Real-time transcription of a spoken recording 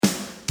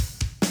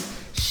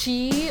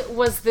She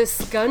was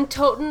this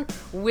gun-toting,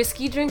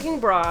 whiskey-drinking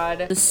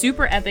broad. The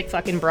super epic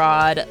fucking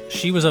broad.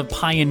 She was a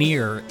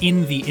pioneer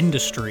in the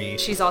industry.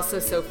 She's also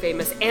so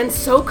famous and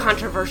so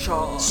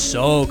controversial.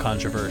 So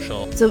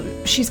controversial.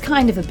 So she's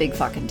kind of a big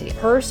fucking deal.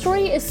 Her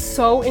story is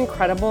so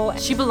incredible.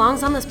 She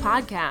belongs on this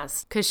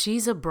podcast because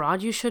she's a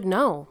broad you should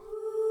know.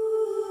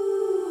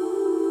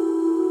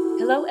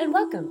 Hello and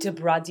welcome to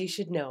Broads You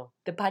Should Know,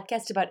 the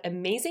podcast about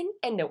amazing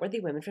and noteworthy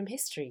women from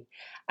history.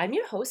 I'm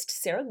your host,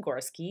 Sarah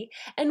Gorski,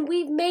 and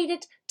we've made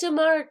it to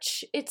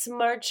March. It's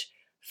March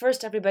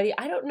 1st, everybody.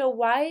 I don't know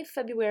why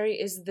February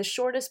is the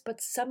shortest,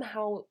 but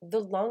somehow the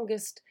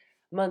longest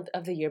month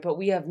of the year, but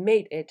we have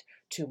made it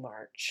to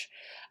March.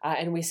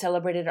 And we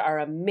celebrated our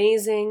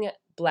amazing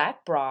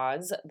Black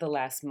Broads the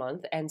last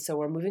month, and so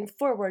we're moving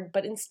forward.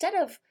 But instead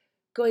of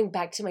going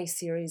back to my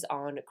series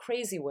on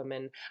crazy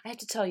women, I have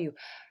to tell you,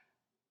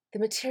 the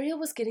material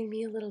was getting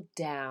me a little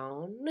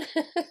down.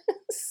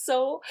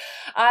 So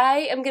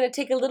I am going to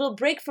take a little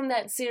break from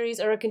that series,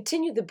 or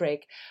continue the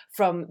break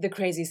from the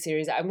crazy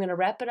series. I'm going to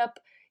wrap it up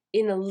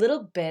in a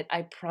little bit,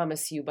 I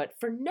promise you. But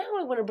for now,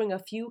 I want to bring a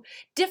few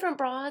different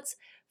broads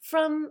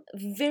from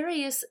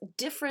various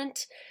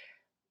different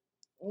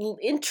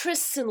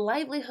interests and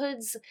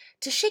livelihoods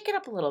to shake it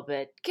up a little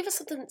bit, give us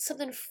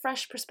something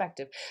fresh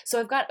perspective. So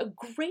I've got a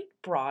great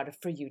broad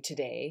for you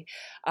today,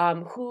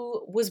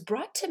 who was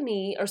brought to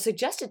me or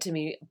suggested to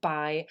me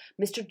by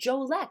Mr. Joe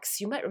Lex.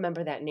 You might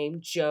remember that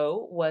name.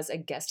 Joe was a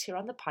guest here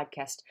on the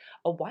podcast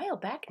a while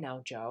back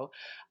now, Joe,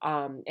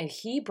 and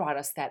he brought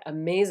us that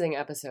amazing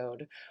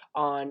episode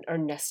on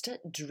Ernesta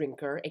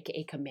Drinker,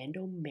 aka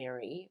Commando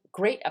Mary.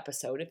 Great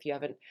episode. If you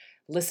haven't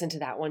listened to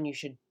that one, you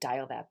should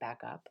dial that back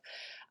up.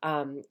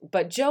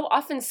 But Joe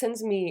often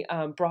sends me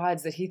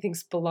broads that he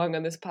thinks belong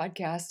on this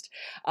podcast,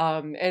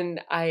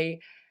 and I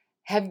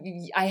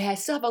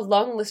still have a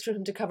long list for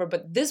him to cover,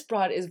 but this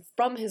broad is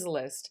from his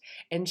list,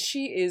 and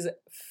she is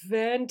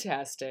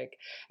fantastic,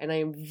 and I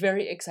am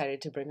very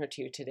excited to bring her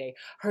to you today.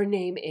 Her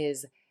name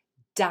is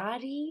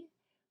Dottie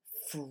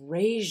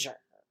Frazier.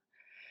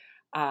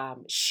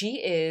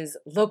 She is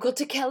local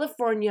to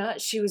California.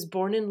 She was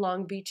born in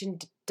Long Beach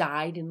and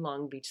died in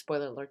Long Beach.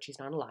 Spoiler alert, she's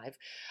not alive.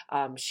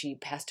 She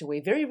passed away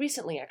very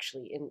recently,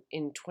 actually,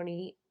 in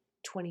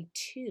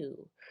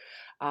 2022.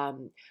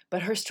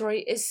 But her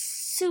story is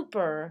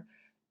super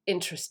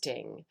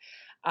interesting.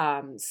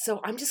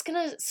 So I'm just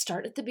going to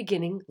start at the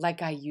beginning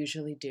like I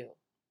usually do.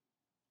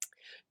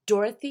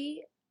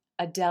 Dorothy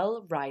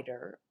Adele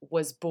Ryder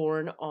was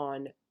born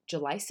on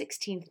July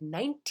 16th,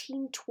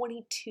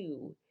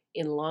 1922,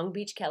 in Long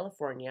Beach,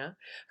 California.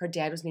 Her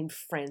dad was named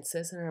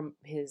Francis, and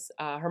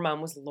her mom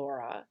was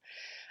Laura.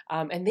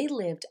 And they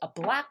lived a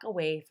block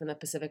away from the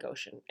Pacific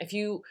Ocean. If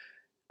you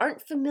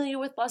aren't familiar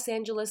with Los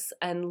Angeles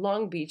and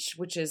Long Beach,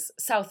 which is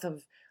south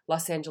of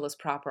Los Angeles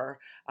proper,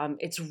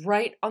 it's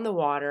right on the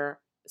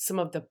water. Some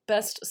of the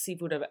best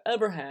seafood I've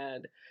ever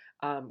had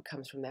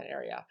comes from that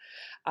area.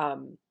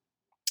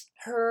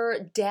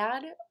 Her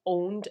dad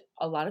owned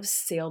a lot of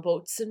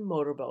sailboats and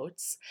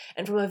motorboats,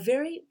 and from a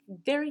very,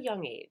 very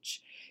young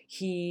age,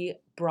 he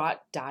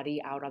brought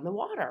Dottie out on the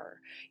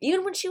water,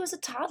 even when she was a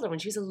toddler, when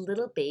she was a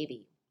little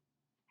baby.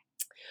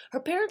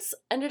 Her parents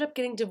ended up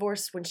getting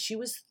divorced when she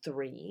was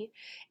 3,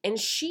 and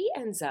she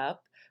ends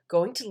up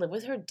going to live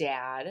with her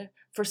dad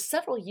for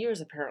several years,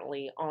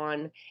 apparently,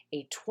 on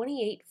a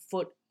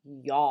 28-foot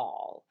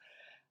yawl.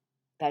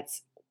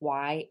 That's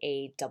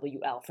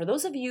YAWL. For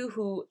those of you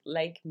who,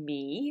 like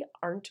me,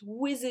 aren't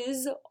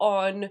whizzes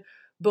on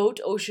boat,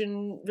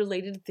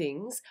 ocean-related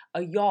things,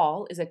 a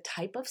yawl is a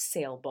type of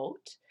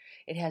sailboat.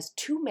 It has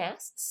 2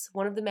 masts.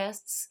 One of the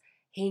masts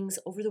hangs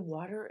over the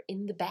water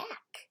in the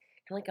back,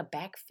 kind of like a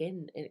back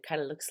fin, it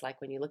kind of looks like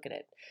when you look at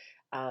it.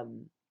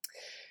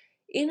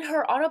 In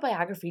her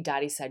autobiography,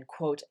 Dottie said,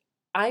 quote,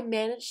 "I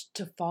managed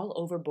to fall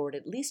overboard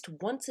at least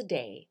once a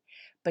day,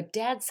 but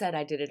Dad said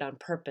I did it on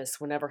purpose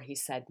whenever he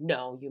said,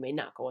 'No, you may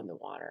not go in the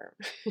water.'"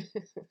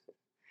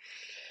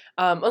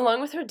 Along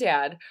with her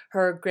dad,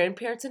 her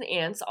grandparents and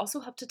aunts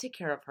also helped to take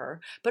care of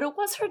her, but it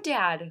was her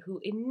dad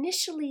who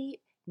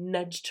initially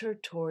nudged her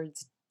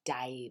towards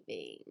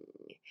diving.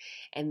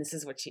 And this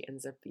is what she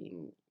ends up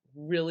being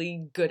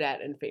really good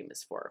at and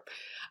famous for.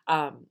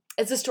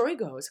 As the story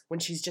goes, when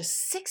she's just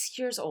 6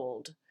 years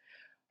old,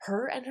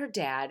 her and her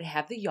dad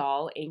have the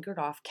yawl anchored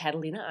off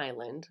Catalina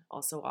Island,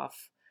 also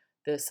off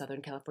the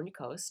Southern California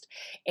coast,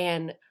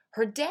 and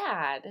her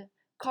dad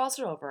calls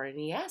her over and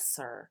he asks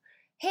her,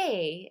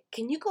 "Hey,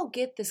 can you go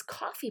get this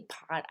coffee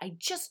pot I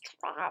just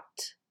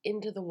dropped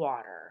into the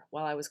water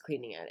while I was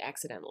cleaning it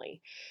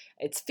accidentally?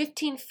 It's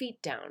 15 feet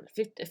down,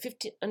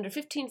 under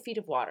 15 feet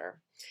of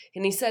water."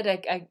 And he said, I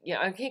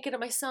can't get it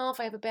myself.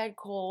 I have a bad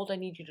cold. I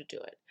need you to do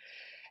it."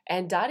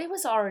 And Dottie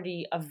was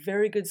already a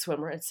very good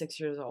swimmer at 6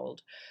 years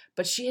old,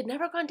 but she had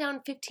never gone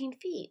down 15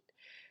 feet,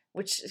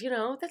 which,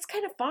 that's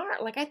kind of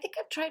far. Like, I think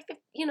I've tried,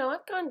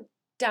 I've gone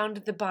down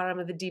to the bottom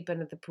of the deep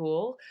end of the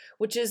pool,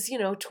 which is,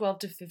 12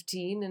 to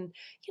 15. And,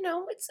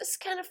 it's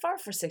kind of far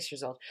for 6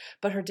 years old.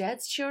 But her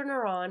dad's cheering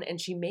her on,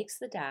 and she makes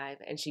the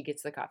dive, and she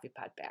gets the coffee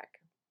pot back.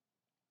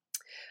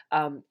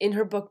 In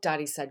her book,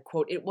 Dottie said,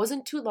 quote, "It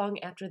wasn't too long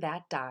after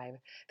that dive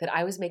that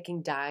I was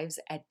making dives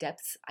at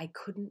depths I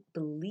couldn't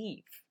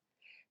believe,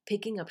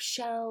 picking up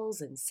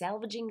shells and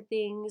salvaging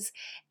things,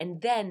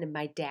 and then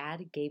my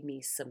dad gave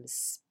me some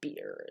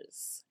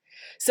spears."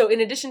 So in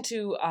addition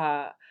to,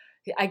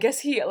 I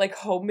guess he like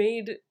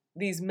homemade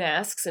these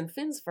masks and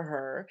fins for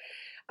her,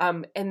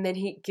 and then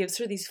he gives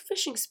her these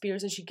fishing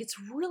spears, and she gets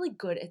really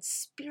good at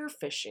spear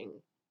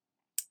fishing.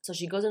 So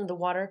she goes into the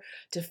water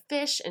to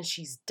fish, and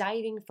she's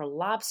diving for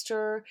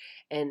lobster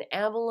and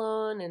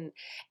abalone,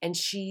 and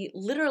she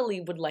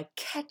literally would like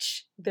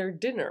catch their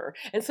dinner,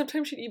 and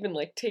sometimes she'd even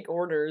like take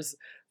orders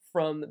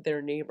from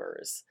their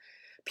neighbors.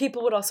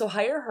 People would also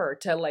hire her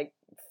to like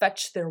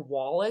fetch their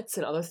wallets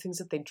and other things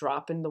that they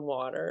drop in the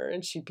water,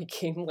 and she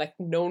became like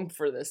known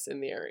for this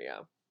in the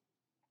area.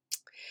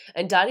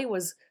 And Dottie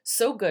was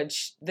so good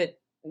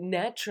that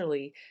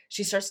naturally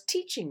she starts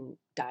teaching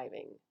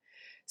diving.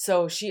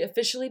 So she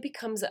officially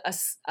becomes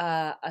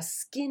a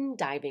skin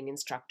diving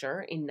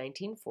instructor in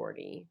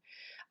 1940.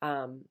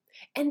 And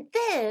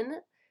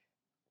then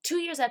 2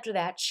 years after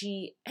that,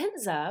 she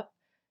ends up,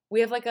 we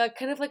have like a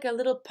kind of like a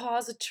little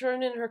pause, a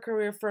turn in her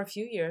career for a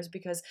few years,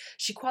 because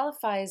she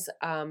qualifies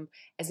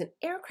as an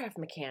aircraft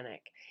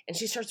mechanic, and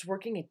she starts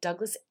working at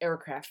Douglas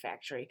Aircraft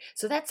Factory.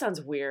 So that sounds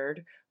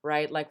weird,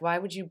 right? Like, why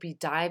would you be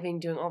diving,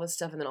 doing all this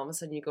stuff, and then all of a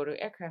sudden you go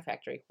to aircraft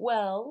factory?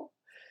 Well,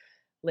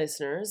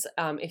 listeners,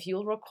 if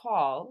you'll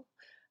recall,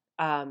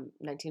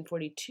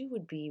 1942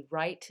 would be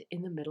right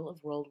in the middle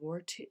of World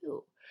War II.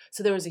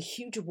 So there was a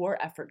huge war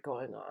effort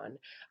going on,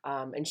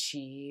 and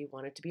she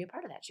wanted to be a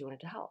part of that. She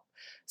wanted to help.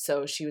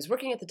 So she was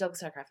working at the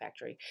Douglas Aircraft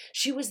Factory.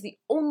 She was the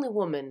only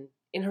woman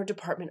in her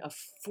department of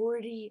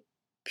 40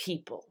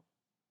 people.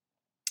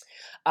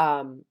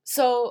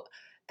 So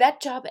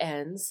that job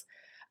ends,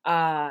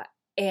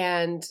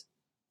 and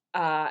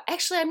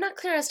actually, I'm not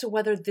clear as to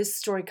whether this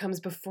story comes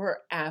before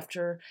or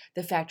after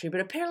the factory,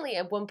 but apparently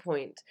at one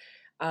point,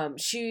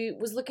 she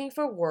was looking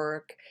for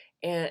work,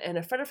 and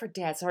a friend of her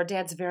dad's, so her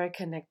dad's very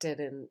connected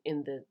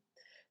in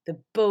the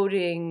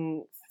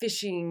boating,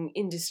 fishing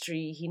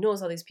industry. He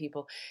knows all these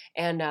people.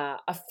 And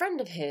a friend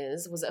of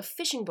his was a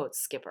fishing boat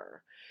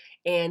skipper,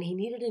 and he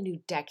needed a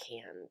new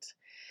deckhand.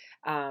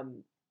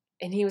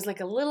 And he was like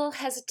a little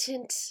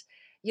hesitant.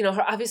 You know,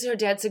 obviously her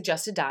dad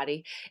suggested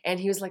Dottie, and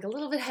he was like a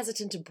little bit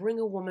hesitant to bring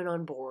a woman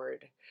on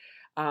board.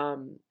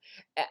 And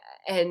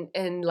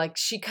like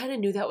she kind of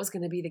knew that was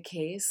going to be the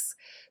case.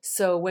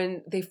 So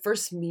when they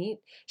first meet,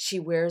 she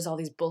wears all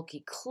these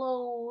bulky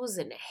clothes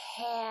and a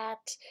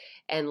hat,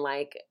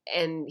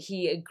 and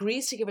he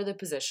agrees to give her the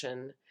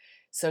position.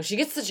 So she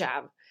gets the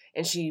job,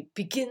 and she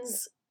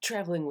begins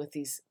traveling with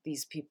these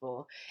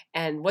people.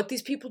 And what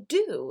these people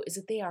do is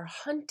that they are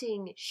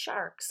hunting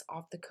sharks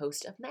off the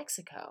coast of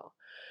Mexico.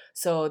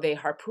 So they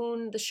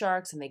harpoon the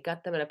sharks and they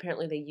gut them, and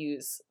apparently they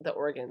use the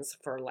organs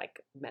for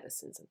like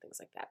medicines and things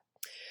like that.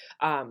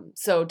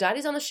 So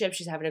Dottie's on the ship.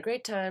 She's having a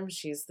great time.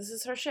 This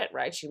is her shit,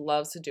 right? She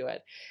loves to do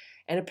it.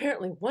 And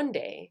apparently one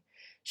day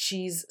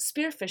she's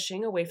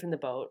spearfishing away from the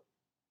boat,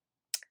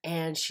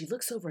 and she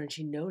looks over and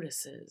she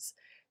notices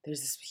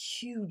there's this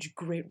huge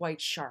great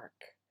white shark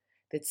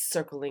that's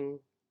circling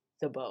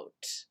the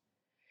boat.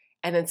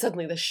 And then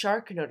suddenly the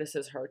shark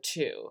notices her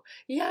too.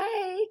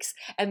 Yikes!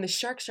 And the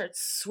shark starts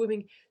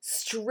swimming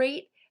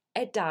straight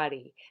at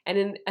Dottie. And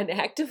in an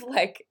act of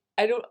like,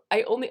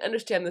 I only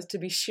understand this to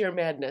be sheer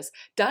madness,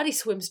 Dottie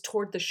swims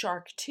toward the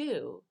shark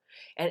too.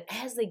 And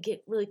as they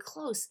get really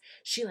close,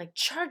 she like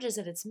charges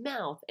at its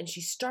mouth and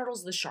she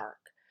startles the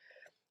shark.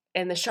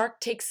 And the shark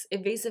takes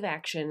evasive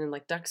action and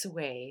like ducks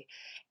away.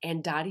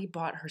 And Dottie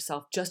bought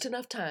herself just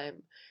enough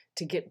time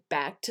to get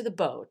back to the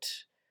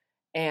boat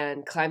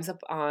and climbs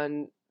up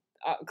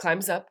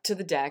to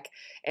the deck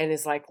and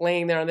is like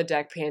laying there on the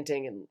deck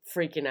panting and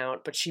freaking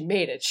out. But she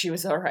made it. She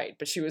was all right,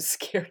 but she was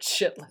scared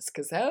shitless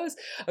because that was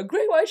a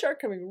great white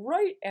shark coming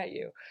right at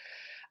you.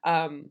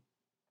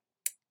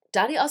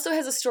 Dottie also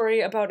has a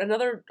story about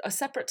a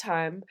separate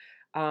time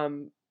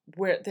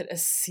where a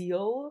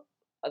seal,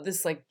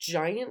 this like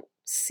giant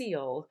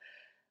seal,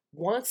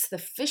 wants the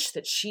fish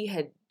that she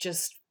had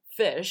just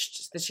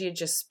fished, that she had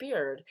just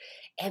speared,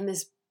 and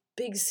this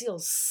big seal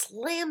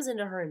slams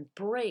into her and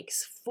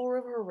breaks 4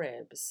 of her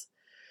ribs.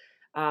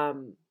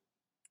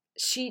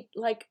 She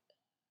like,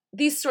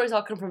 these stories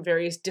all come from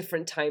various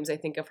different times, I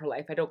think, of her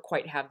life. I don't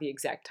quite have the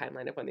exact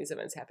timeline of when these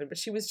events happened, but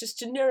she was just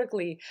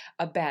generically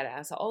a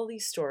badass. All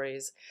these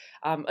stories.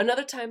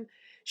 Another time,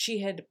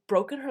 she had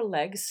broken her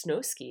leg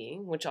snow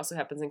skiing, which also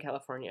happens in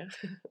California.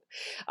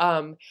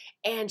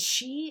 And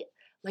she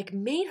like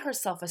made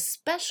herself a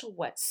special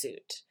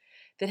wetsuit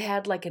that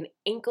had like an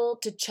ankle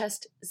to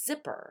chest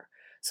zipper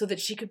so that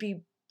she could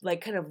be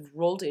like kind of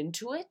rolled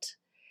into it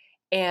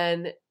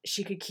and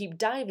she could keep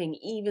diving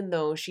even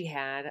though she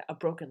had a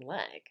broken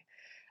leg.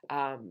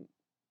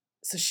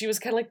 So she was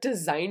kind of like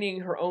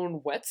designing her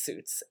own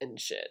wetsuits and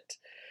shit.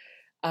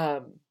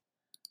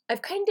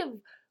 I've kind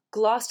of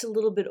glossed a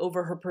little bit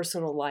over her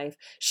personal life.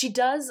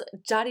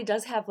 Dottie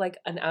does have like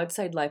an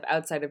outside life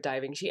outside of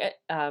diving.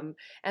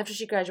 After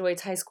she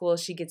graduates high school,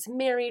 she gets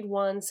married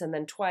once and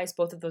then twice.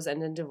 Both of those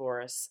end in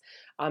divorce.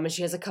 And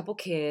she has a couple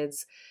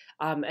kids.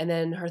 And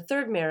then her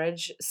third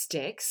marriage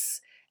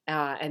sticks.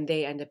 And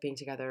they end up being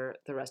together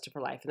the rest of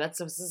her life. And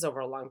this is over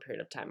a long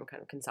period of time. I'm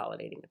kind of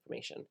consolidating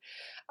information.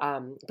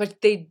 But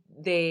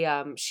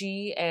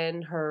she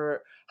and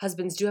her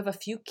husbands do have a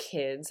few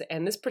kids.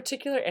 And this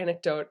particular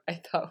anecdote I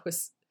thought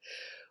was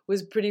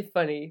pretty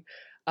funny.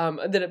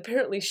 That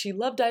apparently she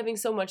loved diving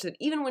so much that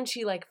even when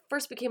she like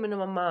first became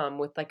a mom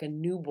with like a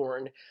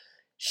newborn,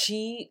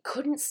 she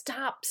couldn't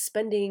stop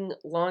spending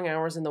long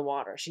hours in the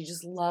water. She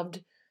just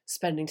loved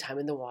spending time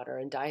in the water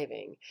and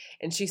diving.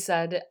 And she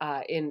said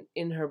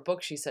in her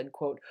book, she said,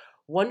 quote,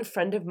 "One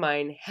friend of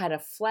mine had a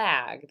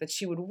flag that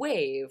she would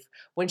wave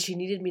when she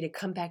needed me to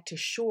come back to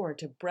shore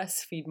to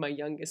breastfeed my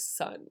youngest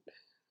son."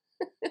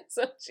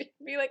 So she'd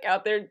be like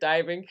out there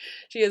diving.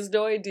 She has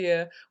no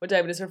idea what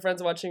time it is. Her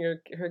friend's watching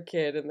her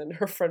kid, and then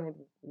her friend would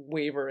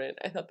wave her in.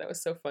 I thought that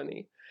was so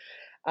funny.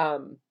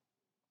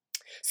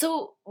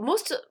 So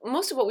most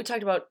of what we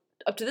talked about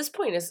up to this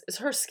point is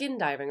her skin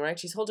diving, right?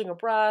 She's holding her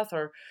breath,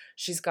 or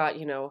she's got,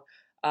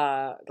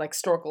 like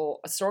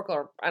snorkel,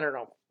 or I don't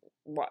know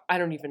what, I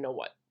don't even know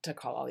what to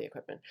call all the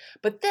equipment.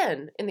 But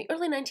then in the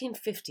early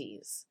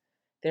 1950s,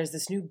 there's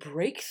this new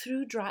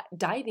breakthrough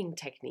diving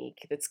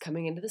technique that's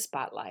coming into the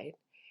spotlight,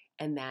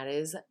 and that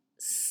is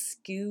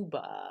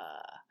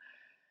scuba.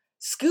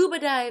 Scuba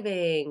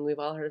diving. We've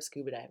all heard of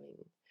scuba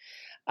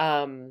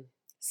diving.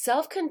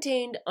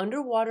 Self-contained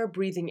underwater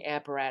breathing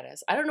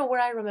apparatus. I don't know where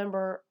I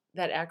remember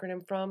that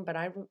acronym from, but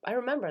I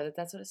remember that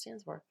that's what it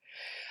stands for.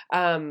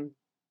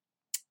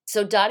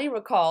 So Dottie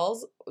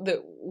recalls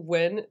that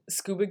when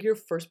scuba gear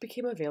first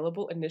became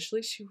available,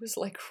 initially she was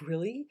like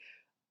really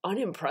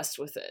unimpressed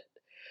with it.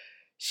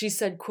 She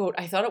said, quote,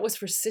 "I thought it was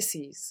for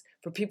sissies,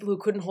 for people who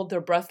couldn't hold their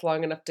breath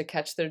long enough to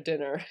catch their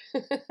dinner."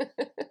 I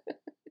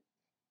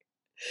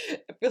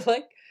feel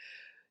like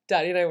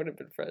Dottie and I would have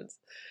been friends.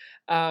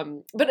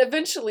 But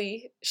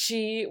eventually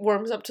she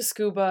warms up to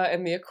scuba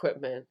and the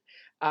equipment.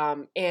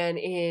 And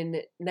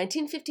in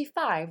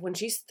 1955, when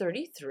she's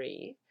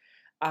 33,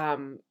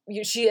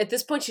 at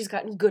this point she's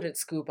gotten good at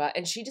scuba,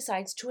 and she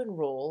decides to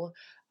enroll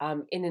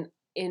in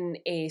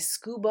a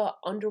scuba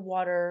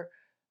underwater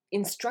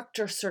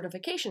instructor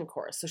certification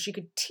course, so she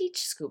could teach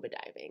scuba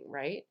diving,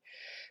 right?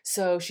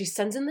 So she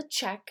sends in the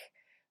check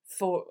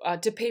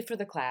to pay for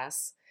the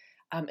class,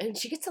 and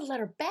she gets a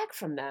letter back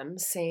from them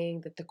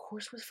saying that the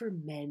course was for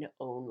men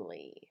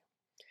only.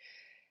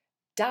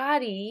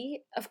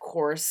 Dottie, of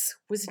course,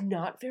 was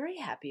not very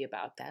happy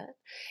about that,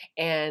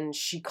 and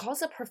she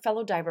calls up her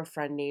fellow diver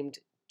friend named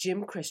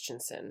Jim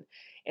Christensen,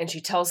 and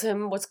she tells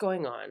him what's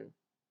going on.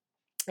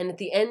 And at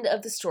the end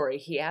of the story,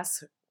 he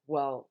asks,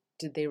 "Well,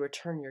 did they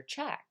return your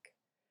check?"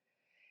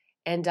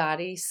 And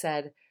Dottie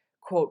said,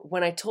 quote,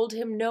 "When I told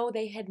him no,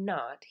 they had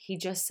not, he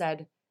just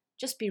said,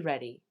 'Just be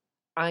ready.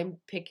 I'm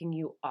picking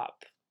you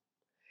up.'"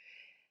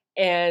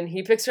 And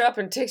he picks her up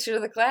and takes her to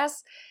the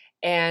class,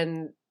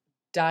 and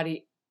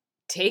Dottie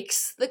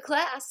takes the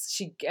class.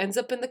 She ends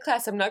up in the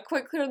class. I'm not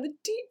quite clear on the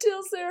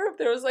details there, if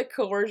there was like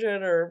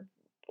coercion or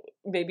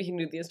maybe he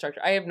knew the instructor.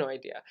 I have no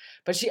idea.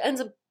 But she ends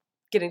up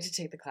getting to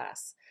take the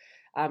class.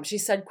 She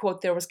said,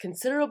 quote, "There was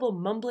considerable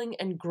mumbling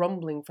and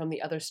grumbling from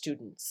the other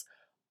students,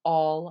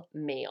 all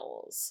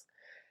males,"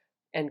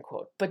 end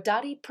quote. But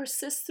Dottie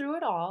persists through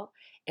it all,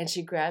 and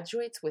she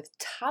graduates with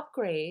top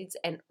grades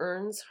and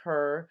earns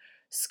her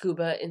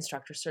scuba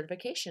instructor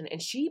certification.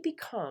 And she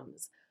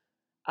becomes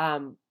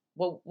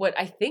what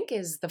I think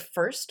is the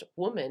first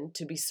woman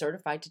to be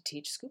certified to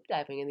teach scuba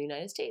diving in the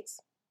United States.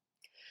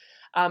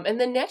 And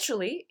then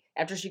naturally,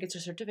 after she gets her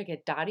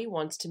certificate, Dottie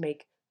wants to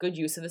make good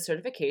use of the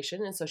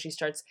certification, and so she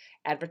starts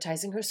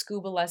advertising her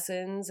scuba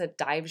lessons at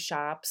dive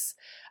shops.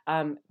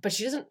 But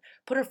she doesn't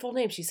put her full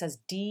name. She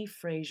says Dee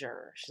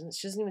Frazier. She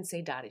doesn't even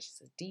say Dottie. She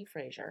says Dee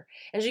Frazier.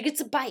 And she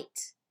gets a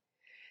bite.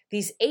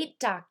 These 8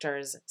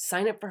 doctors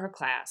sign up for her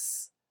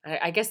class.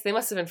 I guess they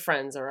must have been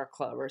friends or a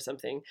club or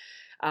something.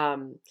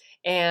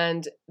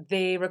 And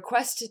they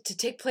request it to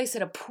take place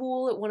at a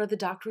pool at one of the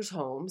doctors'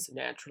 homes,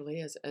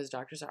 naturally, as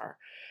doctors are.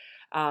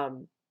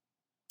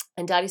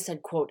 And Dottie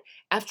said, quote,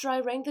 "After I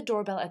rang the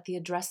doorbell at the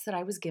address that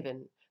I was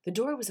given, the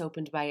door was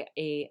opened by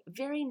a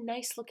very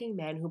nice-looking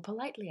man who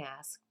politely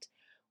asked,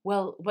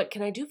 'Well, what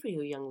can I do for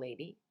you, young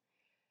lady?'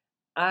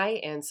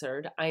 I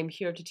answered, 'I'm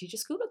here to teach a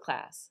scuba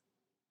class.'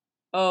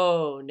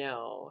 'Oh,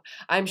 no,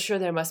 I'm sure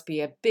there must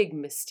be a big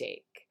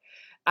mistake.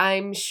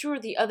 I'm sure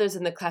the others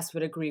in the class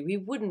would agree we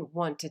wouldn't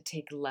want to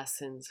take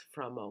lessons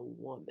from a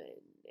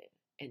woman,"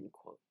 end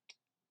quote.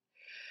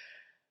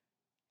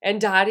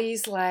 And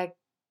Dottie's like,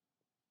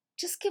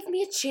 "Just give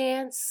me a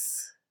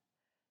chance.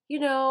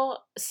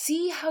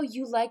 See how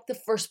you like the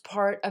first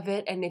part of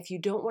it, and if you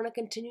don't want to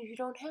continue, you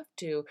don't have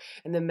to."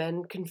 And the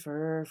men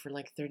confer for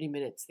like 30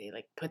 minutes. They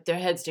like put their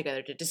heads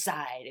together to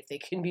decide if they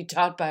can be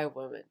taught by a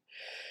woman.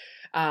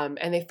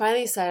 And they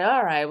finally said,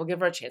 "All right, we'll give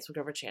her a chance.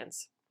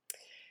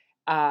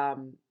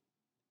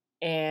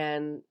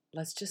 And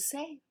let's just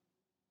say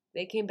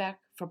they came back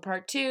for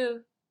part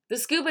 2, the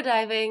scuba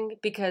diving,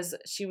 because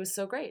she was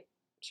so great.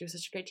 She was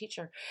such a great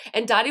teacher.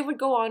 And Dottie would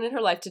go on in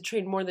her life to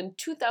train more than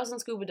 2,000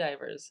 scuba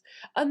divers.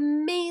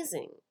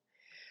 Amazing.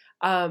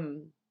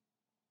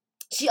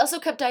 She also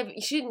kept diving.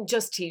 She didn't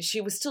just teach.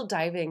 She was still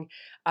diving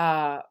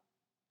on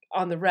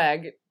the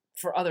reg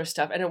for other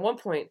stuff. And at one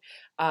point,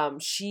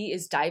 she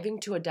is diving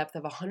to a depth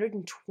of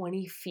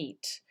 120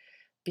 feet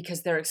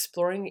because they're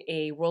exploring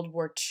a World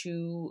War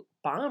II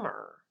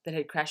bomber that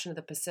had crashed into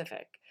the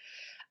Pacific.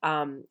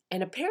 And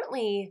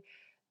apparently,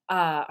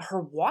 her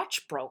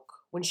watch broke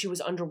when she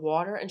was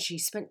underwater, and she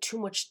spent too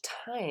much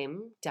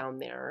time down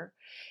there.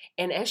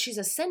 And as she's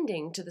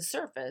ascending to the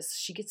surface,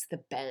 she gets the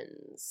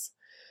bends.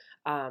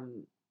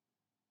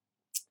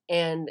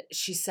 And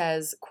she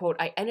says, quote,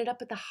 "I ended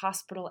up at the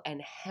hospital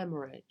and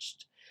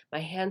hemorrhaged. My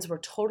hands were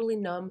totally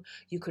numb.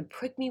 You could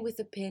prick me with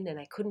a pin and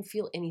I couldn't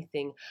feel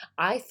anything.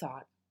 They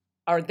thought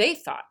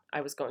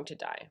I was going to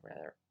die,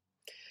 rather."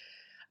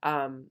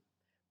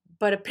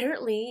 But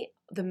apparently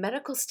the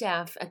medical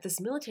staff at this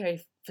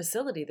military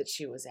facility that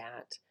she was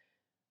at,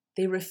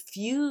 they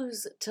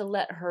refuse to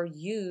let her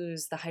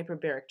use the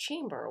hyperbaric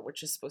chamber,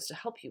 which is supposed to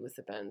help you with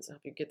the bends,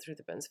 help you get through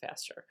the bends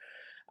faster.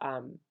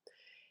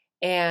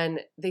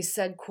 And they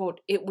said,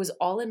 quote, "It was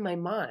all in my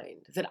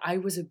mind that I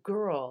was a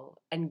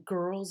girl and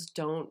girls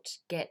don't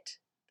get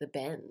the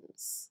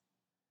bends."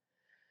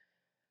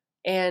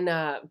 And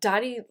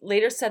Dottie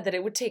later said that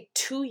it would take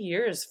 2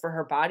 years for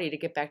her body to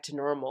get back to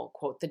normal.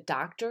 Quote, "The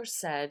doctor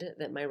said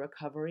that my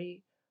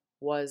recovery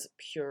was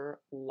pure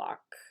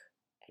luck,"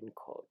 end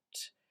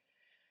quote.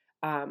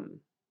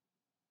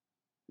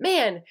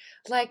 Man,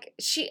 like,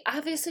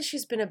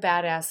 she's been a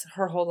badass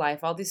her whole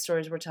life. All these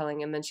stories we're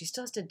telling, and then she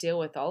still has to deal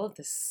with all of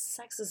this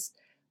sexist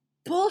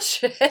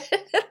bullshit at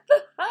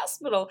the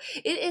hospital.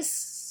 It is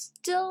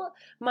still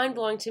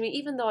mind-blowing to me,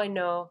 even though I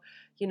know,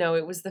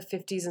 it was the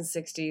 50s and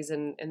 60s,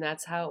 and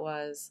that's how it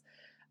was.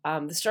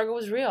 The struggle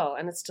was real,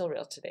 and it's still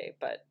real today.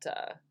 But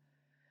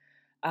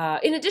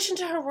in addition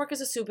to her work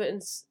as a scuba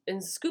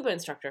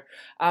instructor,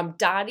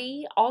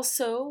 Dottie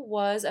also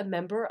was a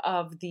member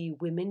of the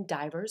Women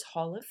Divers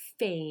Hall of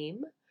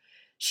Fame.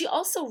 She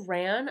also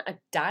ran a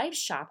dive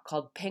shop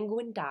called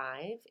Penguin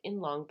Dive in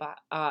Long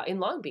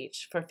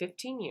Beach for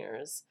 15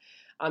 years,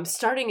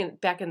 starting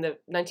back in the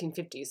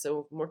 1950s,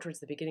 so more towards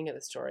the beginning of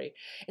the story.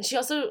 And she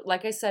also,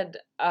 like I said,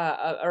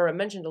 or I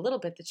mentioned a little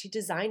bit, that she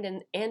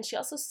designed and she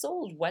also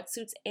sold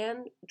wetsuits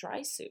and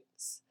dry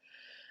suits.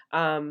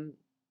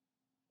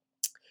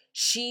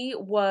 She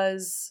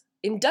was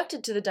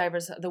inducted to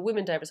the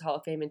Women Divers Hall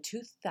of Fame in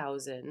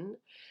 2000.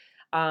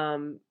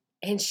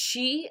 And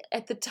she,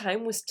 at the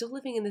time, was still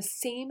living in the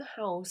same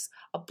house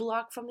a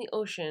block from the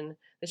ocean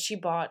that she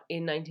bought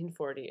in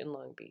 1940 in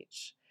Long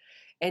Beach.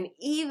 And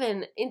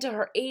even into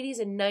her 80s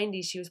and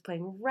 90s, she was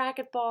playing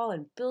racquetball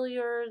and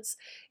billiards,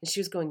 and she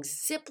was going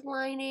zip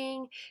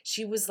lining.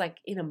 She was like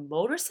in a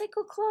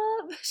motorcycle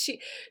club. She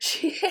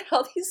had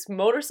all these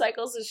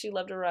motorcycles that she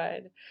loved to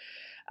ride.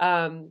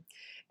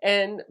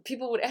 And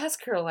people would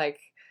ask her, like,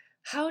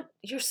 "How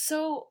you're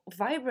so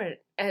vibrant,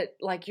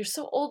 you're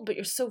so old, but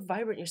you're so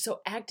vibrant, you're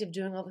so active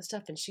doing all this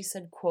stuff." And she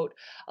said, quote,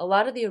 "A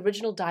lot of the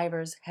original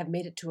divers have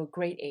made it to a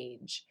great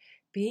age.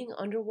 Being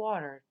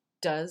underwater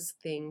does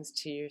things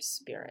to your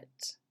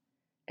spirit,"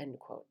 end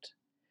quote.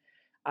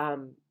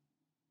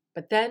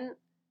 But then,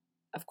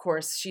 of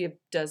course, she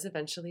does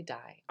eventually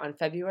die on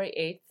February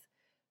 8th,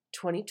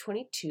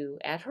 2022,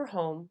 at her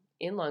home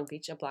in Long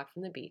Beach, a block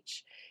from the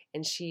beach.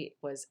 And she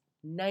was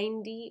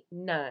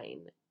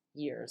 99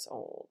 years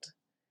old.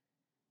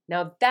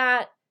 Now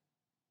that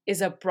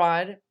is a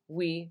broad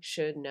we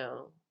should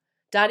know.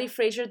 Dottie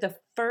Frazier, the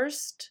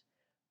first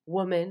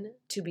woman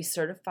to be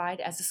certified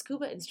as a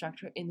scuba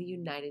instructor in the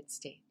United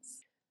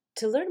States.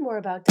 To learn more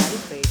about Dottie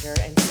Frazier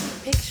and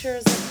see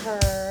pictures of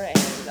her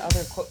and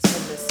other quotes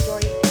from this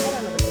story, head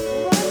on over to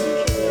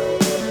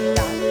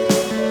BroadYouShouldKnow.com.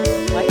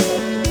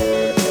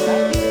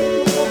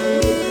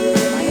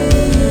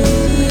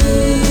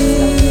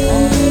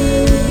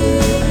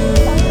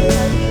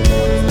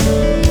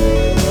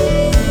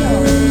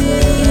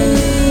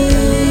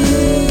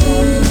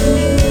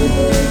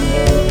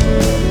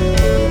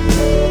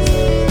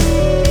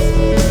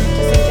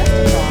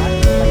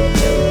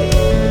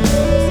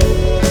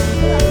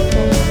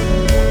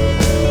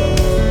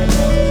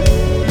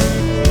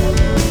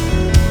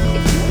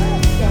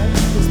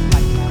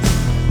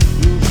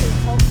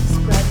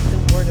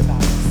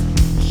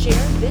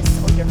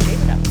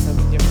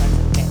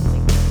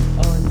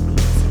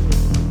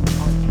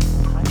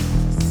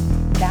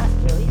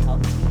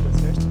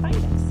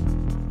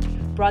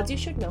 Broads You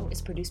Should Know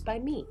is produced by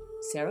me,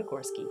 Sarah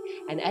Gorski,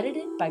 and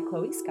edited by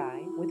Chloe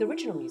Sky, with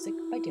original music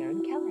by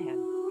Darren Callahan.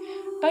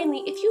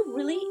 Finally, if you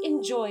really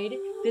enjoyed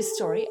this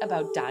story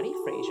about Dottie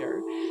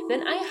Frazier,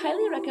 then I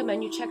highly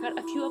recommend you check out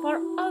a few of our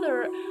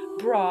other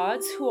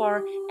broads who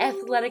are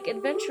athletic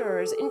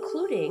adventurers,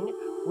 including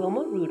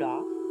Wilma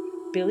Rudolph,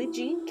 Billie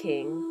Jean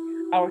King,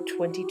 our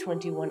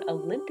 2021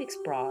 Olympics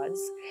broads,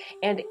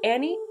 and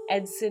Annie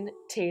Edson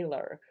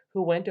Taylor,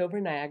 who went over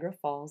Niagara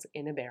Falls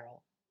in a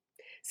barrel.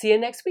 See you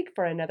next week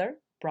for another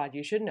Broad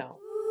You Should Know.